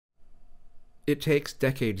It takes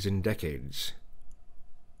decades and decades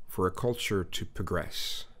for a culture to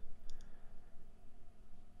progress.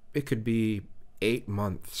 It could be 8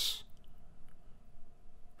 months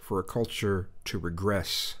for a culture to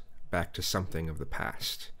regress back to something of the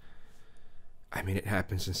past. I mean, it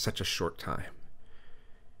happens in such a short time.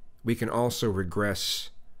 We can also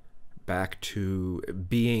regress back to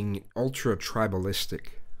being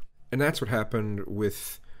ultra-tribalistic. And that's what happened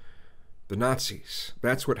with the Nazis.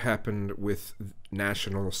 That's what happened with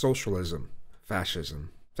National Socialism,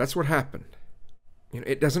 fascism. That's what happened.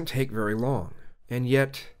 It doesn't take very long. And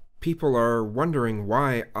yet, people are wondering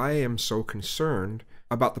why I am so concerned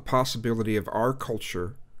about the possibility of our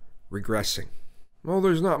culture regressing. Well,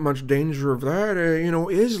 there's not much danger of that.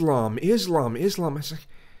 Islam. I was like,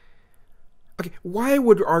 okay, why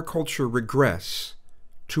would our culture regress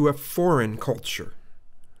to a foreign culture?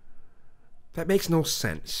 That makes no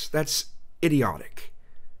sense. That's idiotic.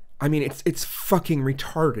 I mean, it's fucking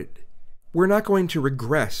retarded. We're not going to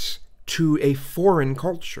regress to a foreign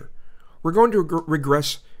culture. We're going to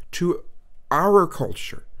regress to our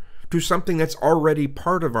culture, to something that's already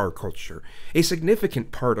part of our culture, a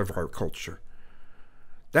significant part of our culture.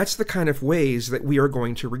 That's the kind of ways that we are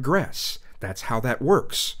going to regress. That's how that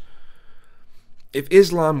works. If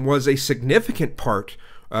Islam was a significant part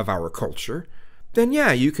of our culture, then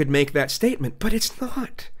yeah, you could make that statement, but it's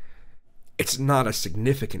not. It's not a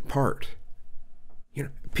significant part.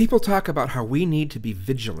 People talk about how we need to be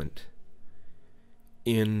vigilant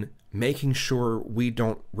in making sure we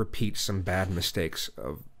don't repeat some bad mistakes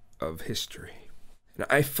of history. Now,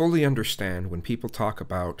 I fully understand when people talk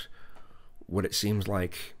about what it seems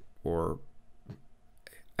like, or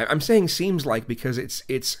I'm saying seems like because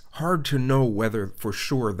it's hard to know whether for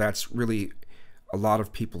sure that's really a lot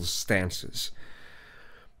of people's stances.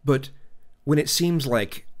 But when it seems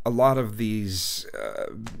like a lot of these,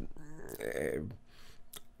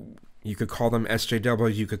 you could call them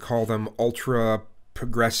SJWs, you could call them ultra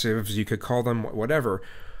progressives, you could call them whatever,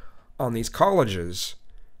 on these colleges,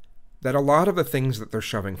 that a lot of the things that they're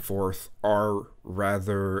shoving forth are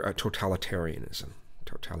rather totalitarianism.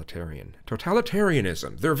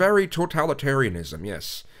 Totalitarianism. They're very totalitarianism,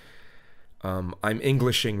 yes. I'm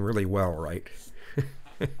Englishing really well, right?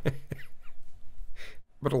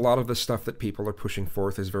 But a lot of the stuff that people are pushing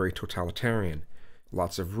forth is very totalitarian.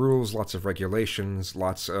 Lots of rules, lots of regulations,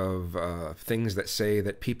 lots of things that say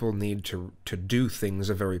that people need to do things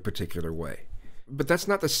a very particular way. But that's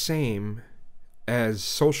not the same as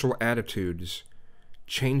social attitudes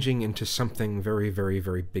changing into something very, very,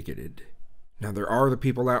 very bigoted. Now, there are the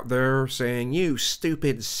people out there saying, "You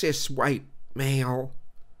stupid cis white male."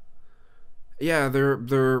 Yeah,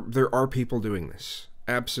 there are people doing this.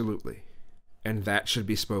 Absolutely. And that should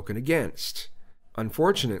be spoken against.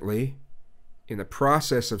 Unfortunately, in the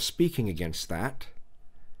process of speaking against that,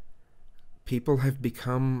 people have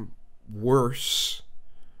become worse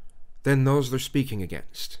than those they're speaking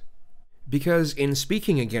against. Because in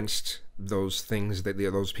speaking against those things that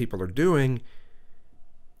those people are doing,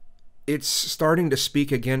 it's starting to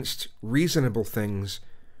speak against reasonable things,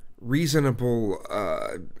 reasonable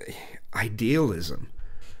idealism,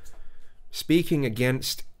 speaking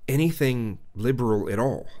against anything liberal at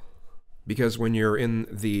all. Because when you're in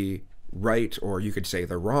the right, or you could say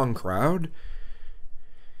the wrong crowd,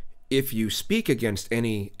 if you speak against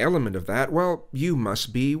any element of that, well, you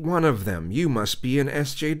must be one of them. You must be an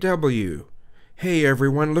SJW. Hey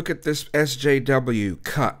everyone, look at this SJW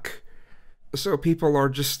cuck. So people are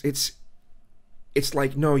just, it's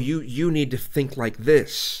like, no, you need to think like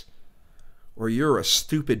this, or you're a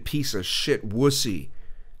stupid piece of shit wussy,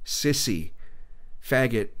 sissy,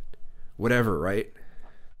 faggot, whatever, right?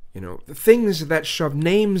 The things that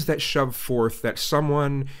names that shove forth that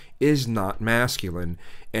someone is not masculine,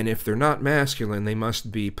 and if they're not masculine, they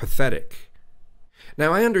must be pathetic.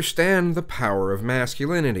 Now, I understand the power of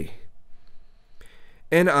masculinity,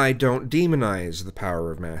 and I don't demonize the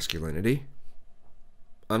power of masculinity,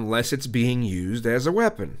 unless it's being used as a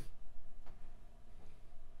weapon,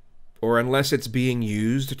 or unless it's being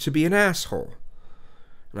used to be an asshole.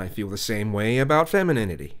 And I feel the same way about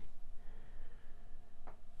femininity.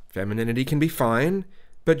 Femininity can be fine,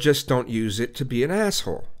 but just don't use it to be an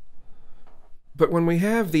asshole. But when we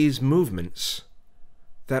have these movements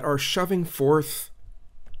that are shoving forth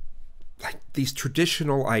like these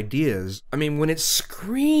traditional ideas, I mean, when it's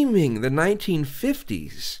screaming the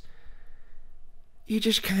 1950s, you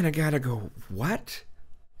just kind of gotta go, what?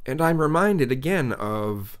 And I'm reminded again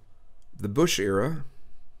of the Bush era,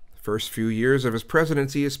 the first few years of his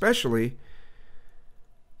presidency especially,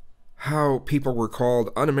 how people were called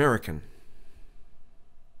un-American.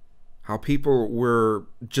 How people were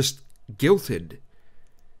just guilted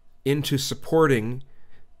into supporting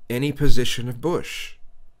any position of Bush.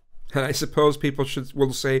 And I suppose people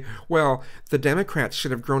will say, well, the Democrats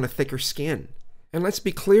should have grown a thicker skin. And let's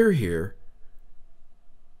be clear here.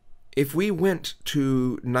 If we went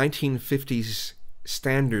to 1950s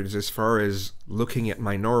standards as far as looking at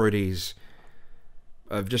minorities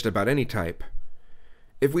of just about any type,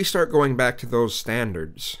 if we start going back to those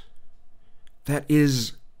standards, that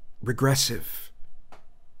is regressive.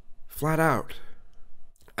 Flat out.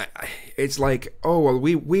 It's like, oh, well,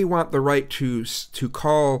 we want the right to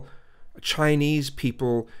call Chinese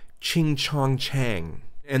people Ching Chong Chang,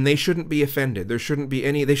 and they shouldn't be offended. There shouldn't be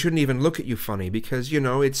any. They shouldn't even look at you funny because, you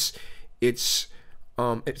know, it's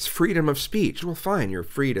freedom of speech. Well, fine, you're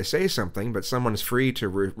free to say something, but someone's free to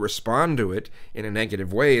respond to it in a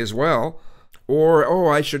negative way as well. Or, oh,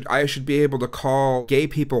 I should be able to call gay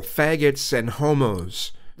people faggots and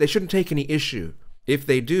homos. They shouldn't take any issue. If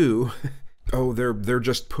they do, oh, they're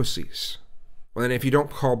just pussies. Well, and if you don't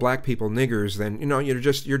call black people niggers, then, you know, you're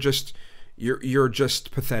just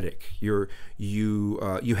pathetic. You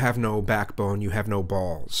have no backbone. You have no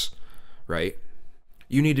balls, right?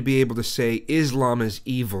 You need to be able to say Islam is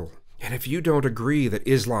evil. And if you don't agree that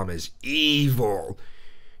Islam is evil,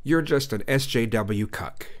 you're just an SJW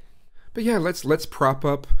cuck. But yeah, let's prop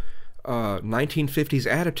up 1950s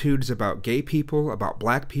attitudes about gay people, about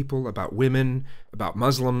black people, about women, about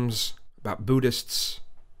Muslims, about Buddhists,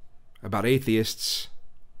 about atheists.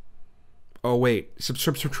 Oh wait,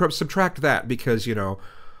 subtract that because, you know,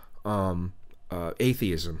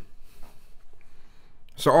 atheism.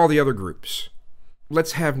 So all the other groups.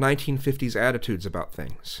 Let's have 1950s attitudes about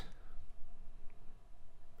things.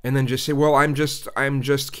 And then just say, well, I'm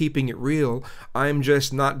just keeping it real. I'm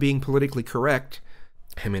just not being politically correct.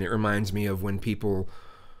 I mean, it reminds me of when people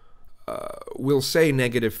will say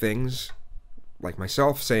negative things, like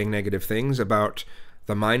myself saying negative things about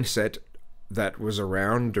the mindset that was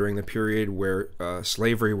around during the period where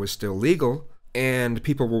slavery was still legal, and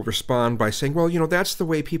people will respond by saying, well, you know, that's the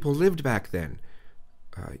way people lived back then.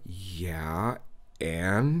 Yeah,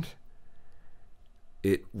 and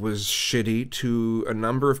it was shitty to a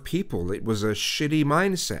number of people. It was a shitty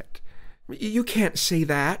mindset. You can't say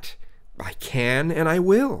that. I can and I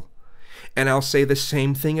will. And I'll say the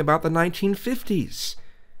same thing about the 1950s.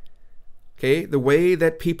 Okay, the way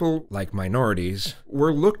that people, like minorities,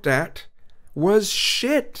 were looked at was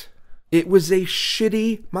shit. It was a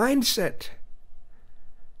shitty mindset.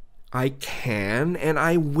 I can and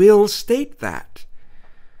I will state that.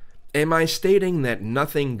 Am I stating that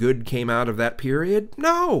nothing good came out of that period?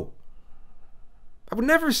 No. I would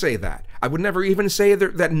never say that. I would never even say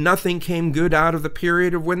that nothing came good out of the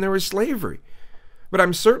period of when there was slavery. But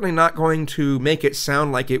I'm certainly not going to make it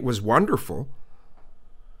sound like it was wonderful.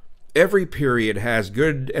 Every period has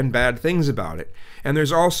good and bad things about it. And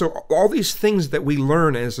there's also all these things that we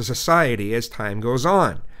learn as a society as time goes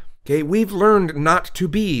on. Okay, we've learned not to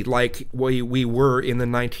be like we were in the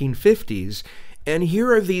 1950s. And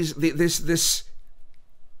here are this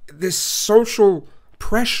social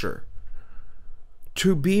pressure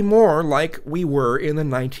to be more like we were in the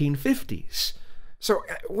 1950s. So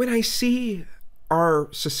when I see our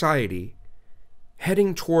society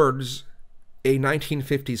heading towards a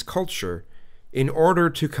 1950s culture in order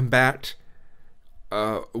to combat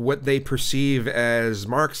what they perceive as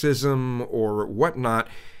Marxism or whatnot,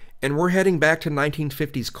 and we're heading back to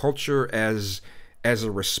 1950s culture as a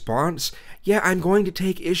response, yeah, I'm going to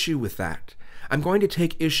take issue with that. I'm going to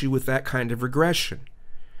take issue with that kind of regression.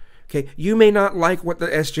 Okay, you may not like what the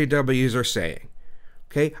SJWs are saying.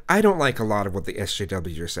 Okay, I don't like a lot of what the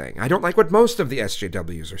SJWs are saying. I don't like what most of the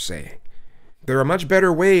SJWs are saying. There are much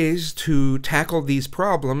better ways to tackle these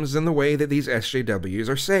problems than the way that these SJWs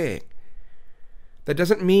are saying. That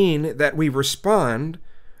doesn't mean that we respond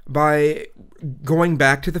by going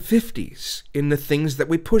back to the 50s in the things that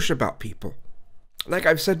we push about people. Like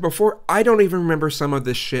I've said before, I don't even remember some of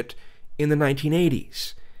this shit in the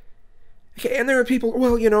 1980s. Okay, and there are people,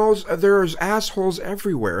 well, you know, there's assholes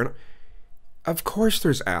everywhere. And of course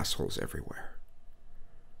there's assholes everywhere.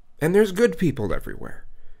 And there's good people everywhere.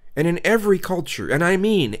 And in every culture, and I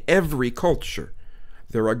mean every culture,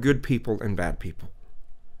 there are good people and bad people.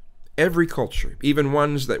 Every culture, even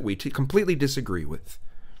ones that we completely disagree with.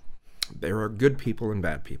 There are good people and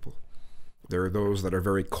bad people. There are those that are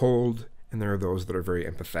very cold, and there are those that are very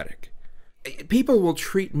empathetic. People will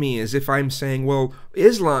treat me as if I'm saying, well,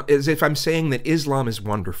 as if I'm saying that Islam is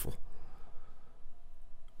wonderful.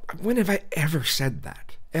 When have I ever said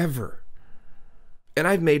that? Ever. And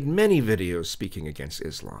I've made many videos speaking against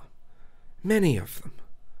Islam. Many of them.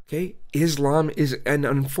 Okay? Islam is an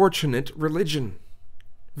unfortunate religion.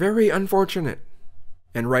 Very unfortunate.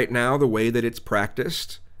 And right now, the way that it's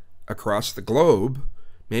practiced across the globe,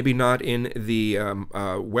 maybe not in the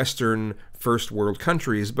Western first world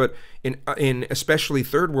countries, but in especially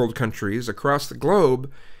third world countries across the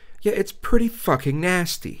globe, yeah, it's pretty fucking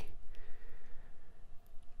nasty.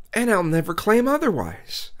 And I'll never claim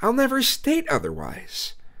otherwise. I'll never state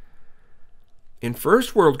otherwise. In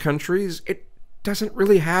first world countries, it doesn't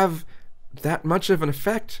really have that much of an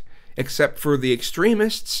effect, except for the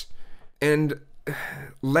extremists, and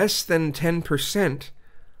less than 10%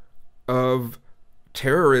 of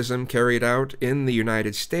terrorism carried out in the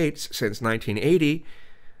United States since 1980,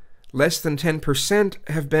 less than 10%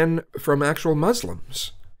 have been from actual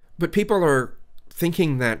Muslims. But people are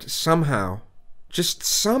thinking that somehow, just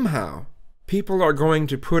somehow, people are going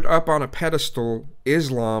to put up on a pedestal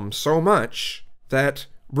Islam so much that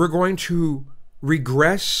we're going to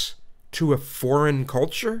regress to a foreign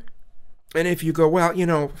culture? And if you go, well, you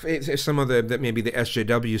know, some of maybe the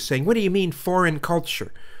SJW saying, what do you mean foreign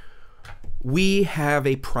culture? We have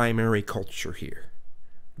a primary culture here.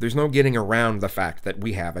 There's no getting around the fact that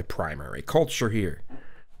we have a primary culture here.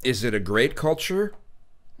 Is it a great culture?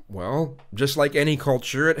 Well, just like any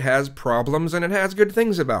culture, it has problems and it has good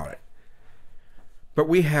things about it. But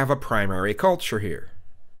we have a primary culture here.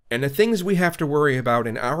 And the things we have to worry about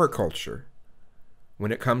in our culture,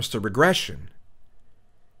 when it comes to regression,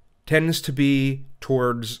 tends to be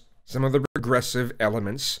towards some of the regressive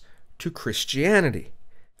elements to Christianity.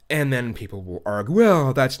 And then people will argue,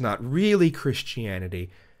 well, that's not really Christianity.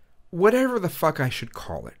 Whatever the fuck I should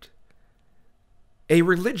call it. A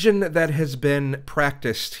religion that has been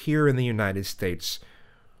practiced here in the United States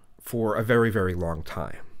for a very, very long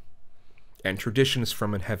time. And traditions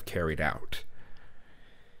from it have carried out.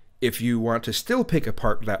 If you want to still pick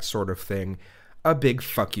apart that sort of thing, a big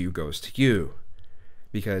fuck you goes to you.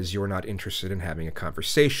 Because you're not interested in having a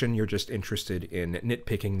conversation, you're just interested in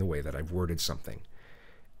nitpicking the way that I've worded something.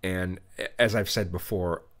 And as I've said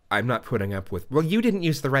before, I'm not putting up with, well, you didn't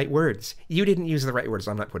use the right words. You didn't use the right words.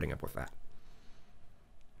 I'm not putting up with that.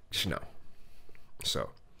 Just no. So,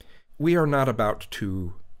 we are not about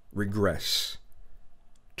to regress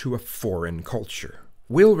to a foreign culture.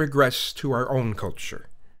 We'll regress to our own culture.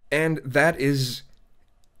 And that is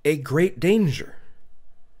a great danger.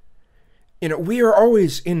 You know, we are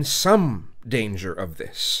always in some danger of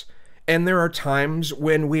this. And there are times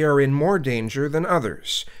when we are in more danger than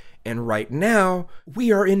others. And right now,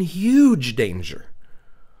 we are in huge danger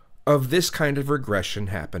of this kind of regression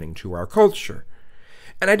happening to our culture.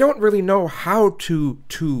 And I don't really know how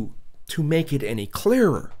to make it any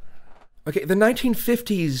clearer. Okay, the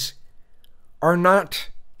 1950s are not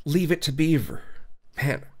Leave It to Beaver.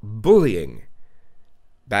 Man, bullying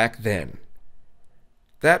back then.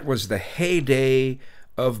 That was the heyday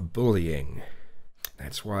of bullying.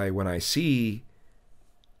 That's why when I see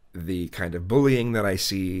the kind of bullying that I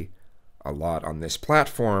see a lot on this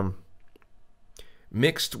platform,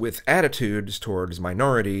 mixed with attitudes towards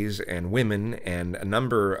minorities and women and a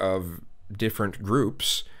number of different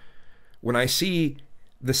groups, when I see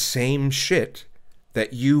the same shit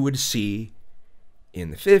that you would see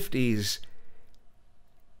in the 50s,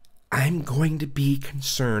 I'm going to be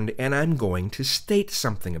concerned and I'm going to state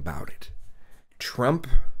something about it. Trump,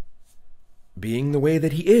 being the way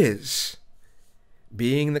that he is,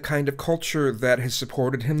 being the kind of culture that has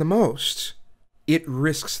supported him the most, it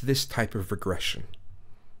risks this type of regression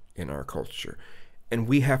in our culture. And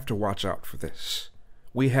we have to watch out for this.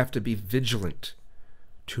 We have to be vigilant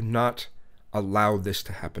to not allow this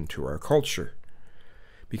to happen to our culture.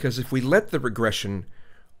 Because if we let the regression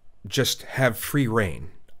just have free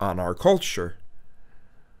rein on our culture,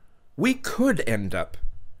 we could end up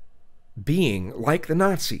being like the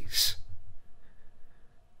Nazis.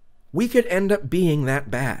 We could end up being that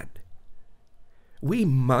bad. We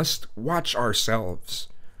must watch ourselves.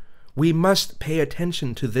 We must pay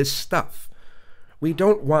attention to this stuff. We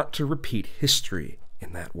don't want to repeat history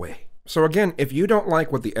in that way. So again, if you don't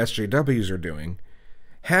like what the SJWs are doing,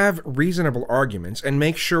 have reasonable arguments and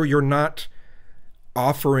make sure you're not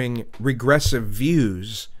offering regressive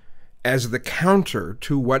views as the counter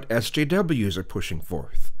to what SJWs are pushing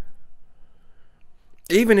forth.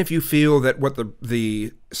 Even if you feel that what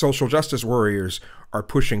the social justice warriors are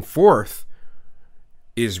pushing forth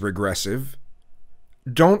is regressive,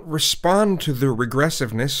 don't respond to the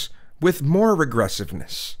regressiveness with more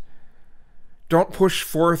regressiveness. Don't push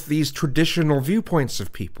forth these traditional viewpoints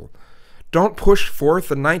of people. Don't push forth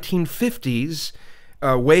the 1950s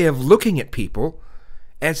way of looking at people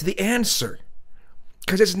as the answer.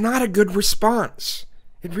 Because it's not a good response.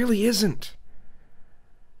 It really isn't.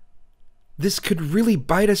 This could really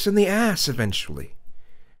bite us in the ass eventually.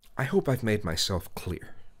 I hope I've made myself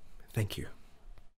clear. Thank you.